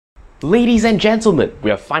Ladies and gentlemen, we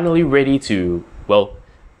are finally ready to, well,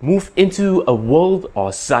 move into a world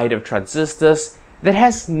or side of transistors that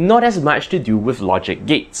has not as much to do with logic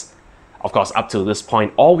gates. Of course, up till this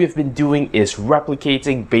point, all we've been doing is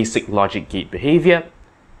replicating basic logic gate behavior,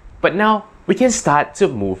 but now we can start to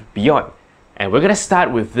move beyond. And we're gonna start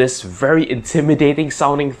with this very intimidating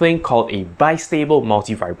sounding thing called a Bistable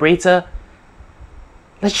Multivibrator.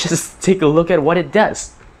 Let's just take a look at what it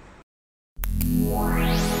does.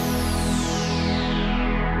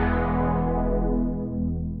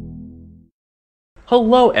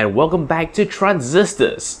 Hello and welcome back to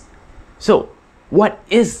Transistors. So, what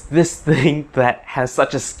is this thing that has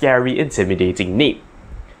such a scary, intimidating name?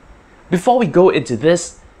 Before we go into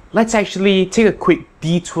this, let's actually take a quick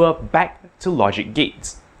detour back to logic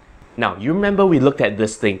gates. Now, you remember we looked at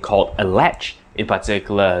this thing called a latch, in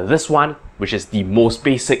particular this one, which is the most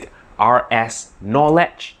basic RS NOR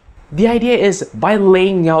latch. The idea is by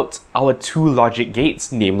laying out our two logic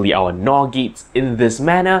gates, namely our NOR gates, in this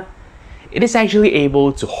manner, it is actually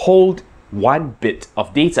able to hold one bit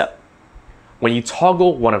of data. When you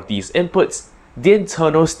toggle one of these inputs, the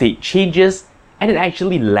internal state changes and it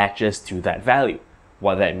actually latches to that value.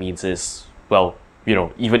 What that means is, well,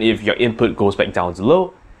 even if your input goes back down to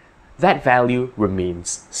low, that value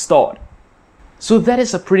remains stored. So that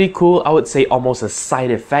is a pretty cool, I would say almost a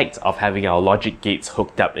side effect of having our logic gates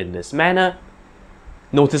hooked up in this manner.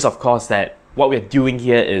 Notice of course that what we're doing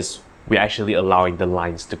here is we're actually allowing the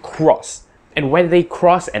lines to cross. And when they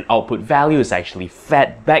cross, an output value is actually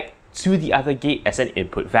fed back to the other gate as an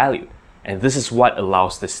input value. And this is what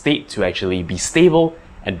allows the state to actually be stable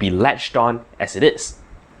and be latched on as it is.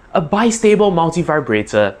 A bistable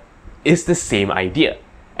multivibrator is the same idea,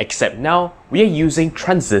 except now we are using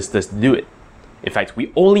transistors to do it. In fact,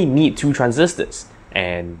 we only need two transistors,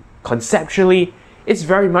 and conceptually, it's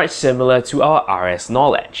very much similar to our RS NOR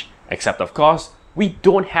latch, except of course, we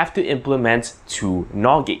don't have to implement two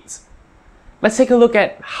NOR gates. Let's take a look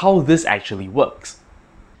at how this actually works.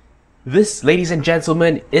 This, ladies and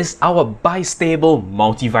gentlemen, is our bistable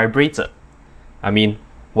multivibrator. I mean,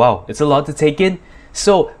 wow, it's a lot to take in.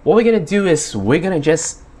 So what we're gonna do is we're gonna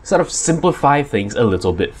just sort of simplify things a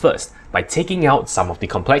little bit first by taking out some of the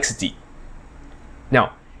complexity.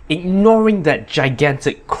 Now, ignoring that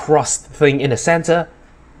gigantic crossed thing in the center,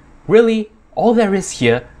 really, all there is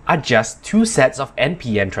here are just two sets of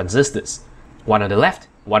NPN transistors. One on the left,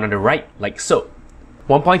 one on the right, like so.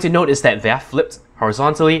 One point to note is that they are flipped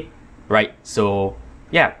horizontally, right? So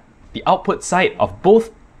yeah, the output side of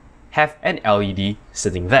both have an LED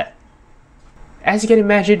sitting there. As you can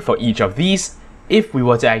imagine, for each of these, if we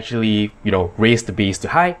were to actually, raise the base to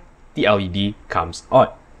high, the LED comes on.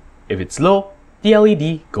 If it's low, the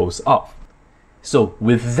LED goes off. So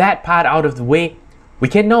with that part out of the way, we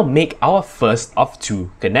can now make our first of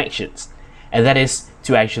two connections, and that is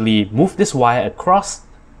to actually move this wire across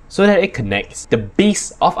so that it connects the base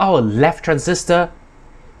of our left transistor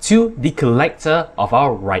to the collector of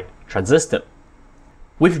our right transistor.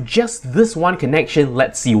 With just this one connection,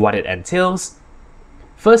 let's see what it entails.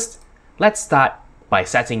 First, let's start by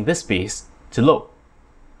setting this base to low.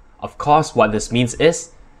 Of course, what this means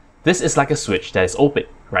is, this is like a switch that is open,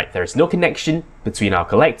 right? There is no connection between our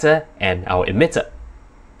collector and our emitter.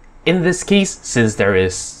 In this case, since there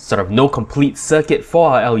is sort of no complete circuit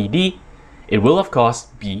for our LED, it will of course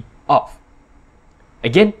be off.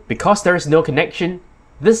 Again, because there is no connection,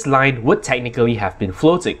 this line would technically have been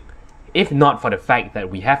floating, if not for the fact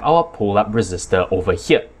that we have our pull-up resistor over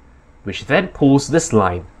here, which then pulls this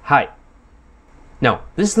line high. Now,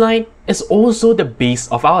 this line is also the base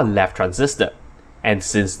of our left transistor, and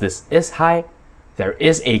since this is high, there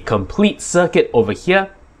is a complete circuit over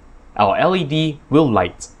here. Our LED will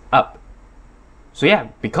light up. So yeah,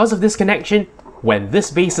 because of this connection, when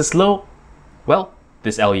this base is low, well,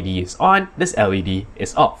 this LED is on, this LED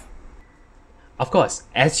is off. Of course,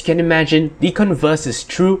 as you can imagine, the converse is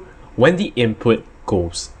true when the input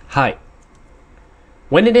goes high.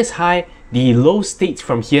 When it is high, the low state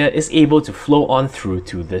from here is able to flow on through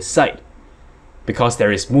to this side. Because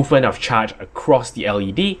there is movement of charge across the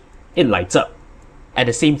LED, it lights up. At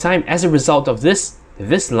the same time, as a result of this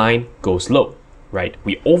line goes low, right?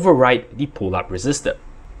 We override the pull-up resistor.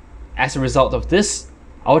 As a result of this,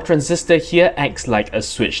 our transistor here acts like a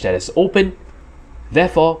switch that is open.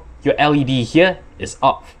 Therefore, your LED here is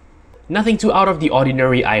off. Nothing too out of the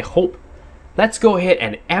ordinary, I hope. Let's go ahead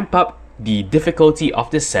and amp up the difficulty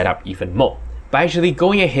of this setup even more by actually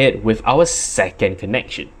going ahead with our second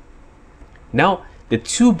connection. Now, the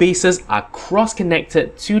two bases are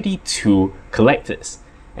cross-connected to the two collectors,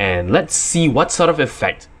 and let's see what sort of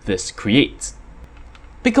effect this creates.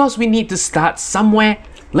 Because we need to start somewhere,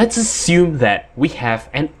 let's assume that we have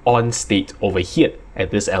an on state over here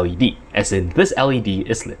at this LED, as in this LED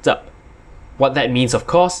is lit up. What that means, of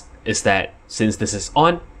course, is that since this is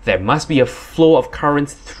on, there must be a flow of current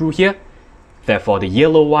through here, therefore the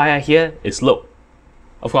yellow wire here is low.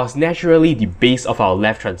 Of course, naturally the base of our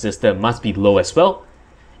left transistor must be low as well,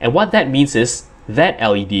 and what that means is that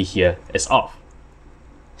LED here is off.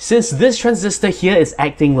 Since this transistor here is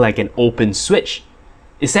acting like an open switch,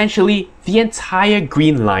 essentially the entire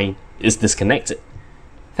green line is disconnected.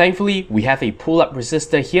 Thankfully, we have a pull-up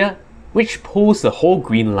resistor here which pulls the whole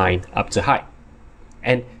green line up to high.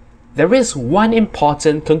 And there is one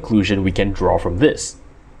important conclusion we can draw from this.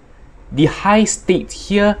 The high state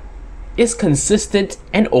here is consistent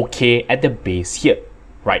and okay at the base here,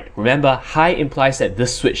 right? Remember, high implies that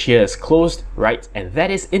this switch here is closed, right? And that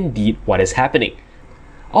is indeed what is happening.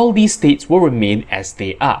 All these states will remain as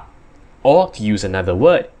they are, or to use another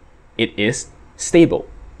word, it is stable.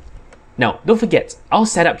 Now, don't forget, our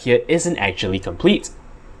setup here isn't actually complete.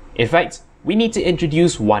 In fact, we need to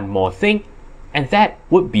introduce one more thing, and that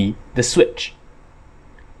would be the switch.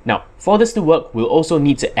 Now, for this to work, we'll also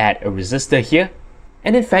need to add a resistor here,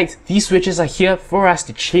 and in fact, these switches are here for us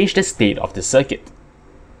to change the state of the circuit.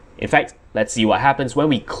 In fact, let's see what happens when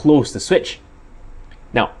we close the switch.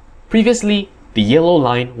 Now, previously, the yellow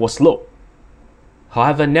line was low.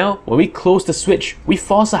 However, now, when we close the switch, we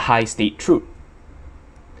force a high state through.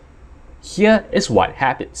 Here is what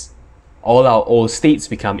happens. All our old states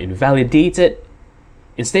become invalidated.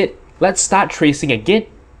 Instead, let's start tracing again,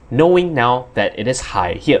 knowing now that it is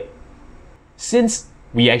high here. Since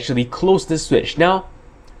we actually close the switch now,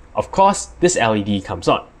 of course, this LED comes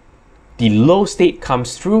on. The low state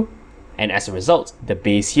comes through, and as a result, the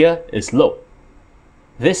base here is low.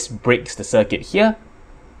 This breaks the circuit here,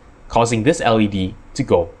 causing this LED to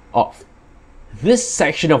go off. This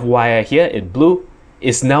section of wire here in blue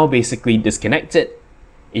is now basically disconnected.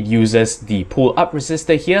 It uses the pull-up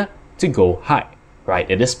resistor here to go high, right?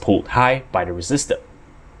 It is pulled high by the resistor.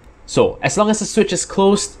 So as long as the switch is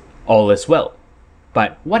closed, all is well.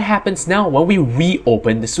 But what happens now when we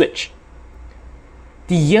reopen the switch?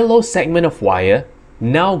 The yellow segment of wire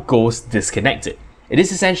now goes disconnected. It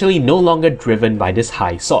is essentially no longer driven by this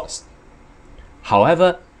high source.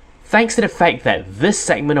 However, thanks to the fact that this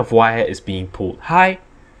segment of wire is being pulled high,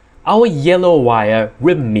 our yellow wire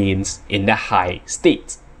remains in the high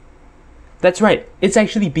state. That's right, it's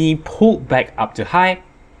actually being pulled back up to high,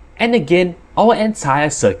 and again, our entire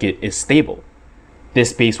circuit is stable.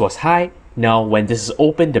 This base was high, now when this is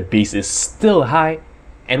open, the base is still high,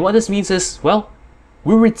 and what this means is, well,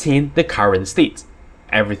 we retain the current state.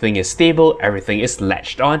 Everything is stable, everything is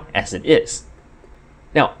latched on as it is.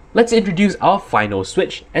 Now, let's introduce our final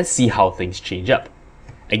switch and see how things change up.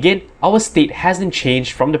 Again, our state hasn't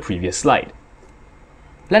changed from the previous slide.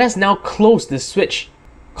 Let us now close this switch,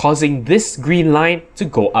 causing this green line to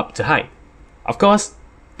go up to high. Of course,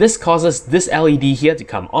 this causes this LED here to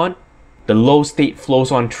come on. The low state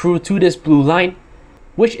flows on through to this blue line,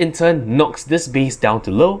 which in turn knocks this base down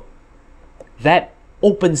to low. That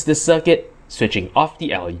opens the circuit, switching off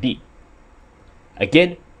the LED.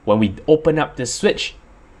 Again, when we open up this switch,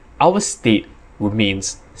 our state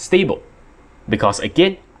remains stable, because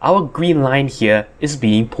again, our green line here is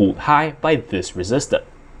being pulled high by this resistor.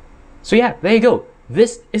 So yeah, there you go.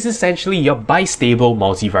 This is essentially your bistable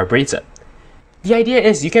multivibrator. The idea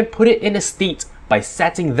is you can put it in a state by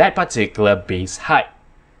setting that particular base high.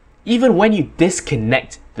 Even when you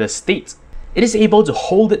disconnect the state, it is able to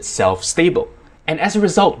hold itself stable. And as a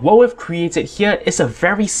result, what we've created here is a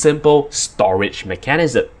very simple storage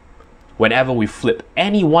mechanism. Whenever we flip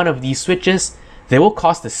any one of these switches, they will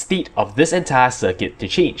cause the state of this entire circuit to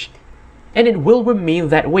change. And it will remain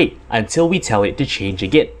that way until we tell it to change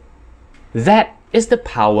again. That is the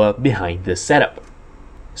power behind this setup.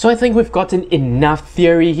 So I think we've gotten enough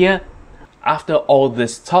theory here. After all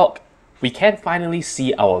this talk, we can finally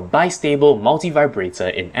see our bistable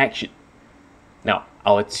multivibrator in action. Now,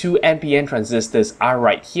 our two NPN transistors are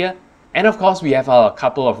right here, and of course we have a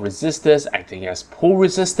couple of resistors acting as pull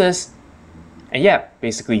resistors. And yeah,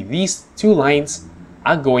 basically these two lines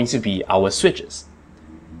are going to be our switches.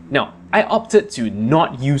 Now, I opted to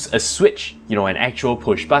not use a switch, an actual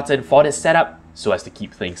push button for this setup, so as to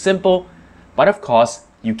keep things simple, but of course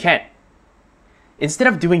you can. Instead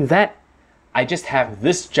of doing that, I just have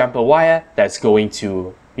this jumper wire that's going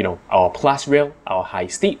to, our plus rail, our high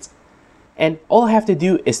state. And all I have to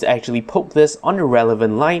do is to actually poke this on the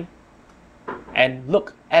relevant line. And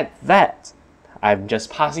look at that. I'm just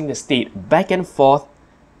passing the state back and forth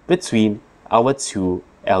between our two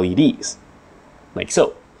LEDs. Like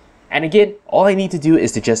so. And again, all I need to do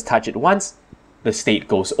is to just touch it once, the state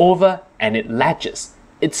goes over and it latches.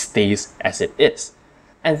 It stays as it is.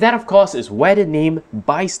 And that of course is where the name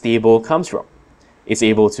bistable comes from. It's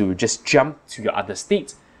able to just jump to your other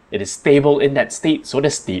state. It is stable in that state, so the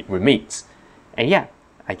state remains. And yeah,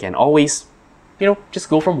 I can always, just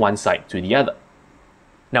go from one side to the other.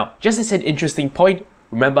 Now, just as an interesting point,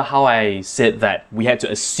 remember how I said that we had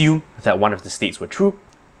to assume that one of the states were true?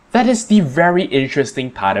 That is the very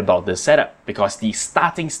interesting part about this setup, because the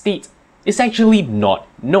starting state is actually not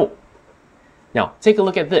known. Now, take a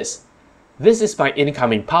look at this. This is my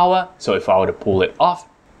incoming power, so if I were to pull it off,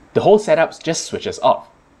 the whole setup just switches off.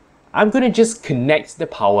 I'm going to just connect the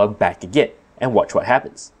power back again and watch what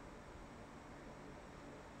happens.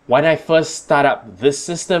 When I first start up this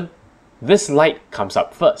system, this light comes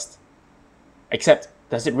up first. Except,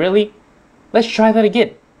 does it really? Let's try that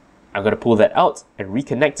again. I'm going to pull that out and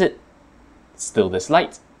reconnect it. Still this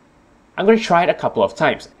light. I'm going to try it a couple of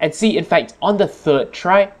times and see, in fact, on the third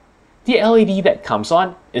try, the LED that comes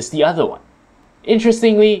on is the other one.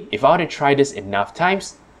 Interestingly, if I were to try this enough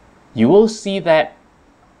times, you will see that,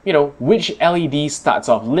 which LED starts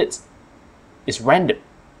off lit is random.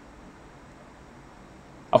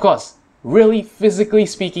 Of course, really physically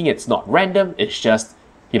speaking, it's not random, it's just,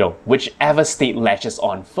 whichever state latches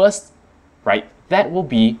on first, right, that will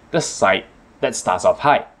be the side that starts off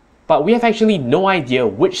high. But we have actually no idea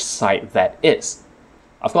which side that is.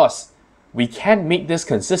 Of course, we can make this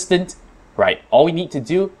consistent, right? All we need to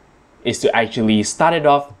do is to actually start it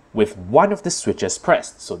off with one of the switches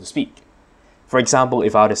pressed, so to speak. For example,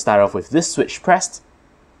 if I were to start off with this switch pressed,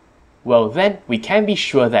 well then we can be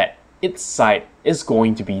sure that its side is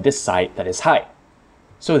going to be the side that is high.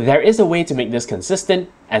 So there is a way to make this consistent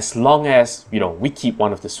as long as, we keep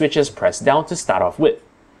one of the switches pressed down to start off with.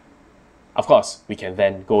 Of course, we can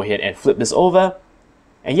then go ahead and flip this over,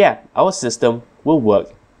 and yeah, our system will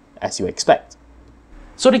work as you expect.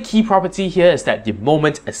 So the key property here is that the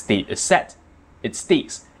moment a state is set, it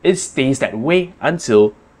stays. It stays that way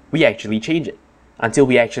until we actually change it, until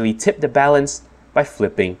we actually tip the balance by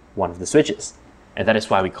flipping one of the switches. And that is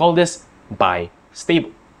why we call this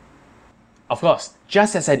bistable. Of course,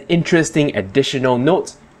 just as an interesting additional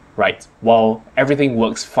note, right, while everything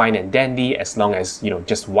works fine and dandy as long as,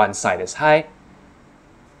 just one side is high,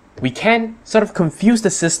 we can sort of confuse the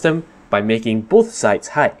system by making both sides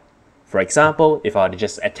high. For example, if I were to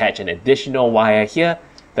just attach an additional wire here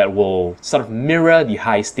that will sort of mirror the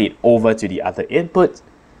high state over to the other input,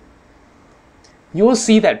 you will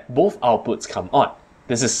see that both outputs come on.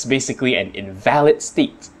 This is basically an invalid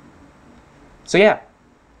state. So yeah,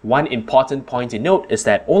 one important point to note is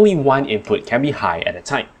that only one input can be high at a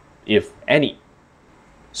time, if any.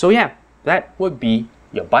 So yeah, that would be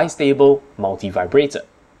your bistable multivibrator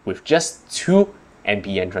with just 2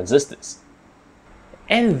 NPN transistors.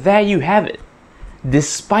 And there you have it.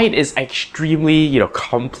 Despite its extremely,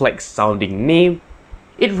 complex sounding name,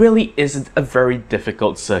 it really isn't a very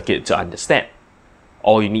difficult circuit to understand.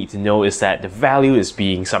 All you need to know is that the value is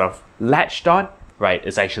being sort of latched on, right?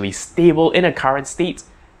 It's actually stable in a current state,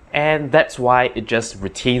 and that's why it just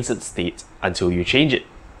retains its state until you change it.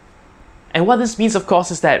 And what this means, of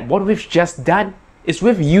course, is that what we've just done is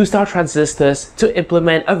we've used our transistors to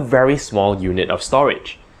implement a very small unit of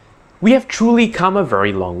storage. We have truly come a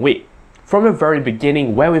very long way. From the very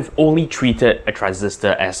beginning, where we've only treated a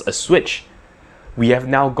transistor as a switch, we have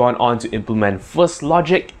now gone on to implement first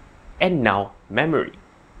logic and now memory.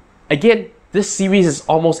 Again, this series is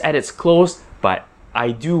almost at its close, but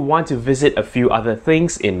I do want to visit a few other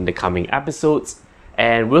things in the coming episodes,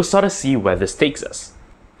 and we'll sort of see where this takes us.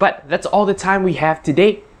 But that's all the time we have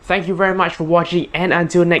today. Thank you very much for watching, and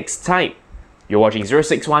until next time, you're watching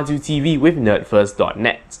 0612 TV with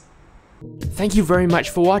NERDfirst.net. Thank you very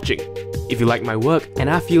much for watching. If you like my work and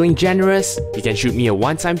are feeling generous, you can shoot me a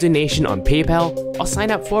one-time donation on PayPal or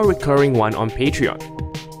sign up for a recurring one on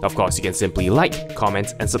Patreon. Of course, you can simply like,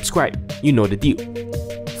 comment, and subscribe. You know the deal.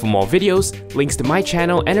 For more videos, links to my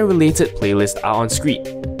channel and a related playlist are on screen.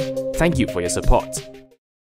 Thank you for your support.